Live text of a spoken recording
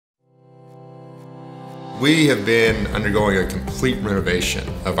We have been undergoing a complete renovation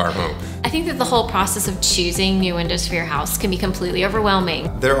of our home. I think that the whole process of choosing new windows for your house can be completely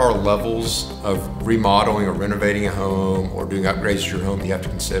overwhelming. There are levels of remodeling or renovating a home or doing upgrades to your home you have to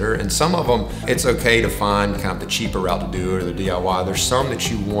consider. And some of them, it's okay to find kind of the cheaper route to do it or the DIY. There's some that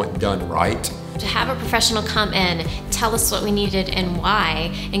you want done right. To have a professional come in, tell us what we needed and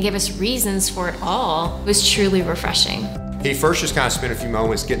why, and give us reasons for it all was truly refreshing. He first just kind of spent a few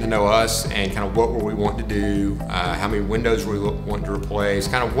moments getting to know us and kind of what were we wanting to do, how many windows we wanted to replace,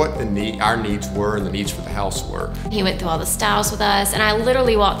 kind of what our needs were and the needs for the house were. He went through all the styles with us, and I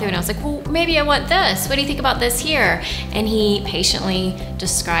literally walked through and I was like, well, maybe I want this. What do you think about this here? And he patiently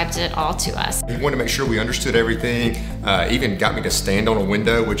described it all to us. He wanted to make sure we understood everything, even got me to stand on a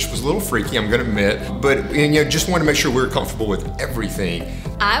window, which was a little freaky, I'm gonna admit, but just wanted to make sure we were comfortable with everything.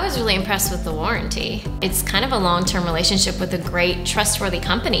 I was really impressed with the warranty. It's kind of a long-term relationship with a great, trustworthy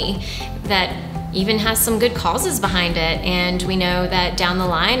company that even has some good causes behind it, and we know that down the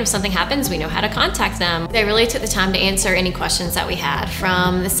line, if something happens, we know how to contact them. They really took the time to answer any questions that we had,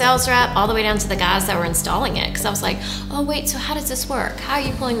 from the sales rep all the way down to the guys that were installing it, because I was like, oh wait, so how does this work? How are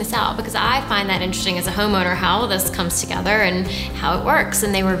you pulling this out? Because I find that interesting as a homeowner, how this comes together and how it works.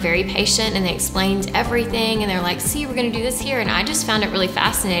 And they were very patient and they explained everything, and they're like, see, we're gonna do this here. And I just found it really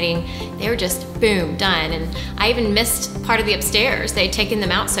fascinating. They were just boom, done. And I even missed part of the upstairs. They'd taken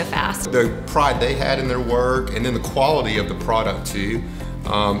them out so fast. The pride they had in their work, and then the quality of the product too.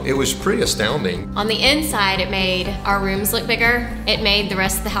 It was pretty astounding. On the inside, it made our rooms look bigger. It made the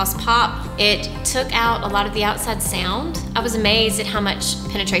rest of the house pop. It took out a lot of the outside sound. I was amazed at how much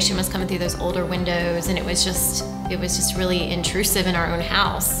penetration was coming through those older windows, and it was just really intrusive in our own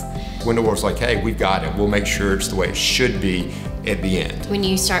house. Window Works like, hey, we've got it. We'll make sure it's the way it should be at the end. When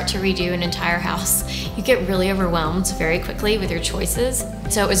you start to redo an entire house, you get really overwhelmed very quickly with your choices.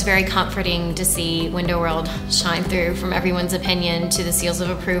 So it was very comforting to see Window World shine through, from everyone's opinion to the seals of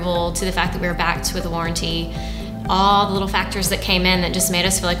approval to the fact that we were backed with a warranty. All the little factors that came in that just made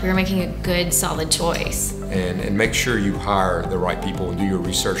us feel like we were making a good, solid choice. And make sure you hire the right people and do your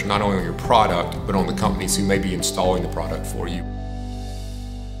research, not only on your product, but on the companies who may be installing the product for you.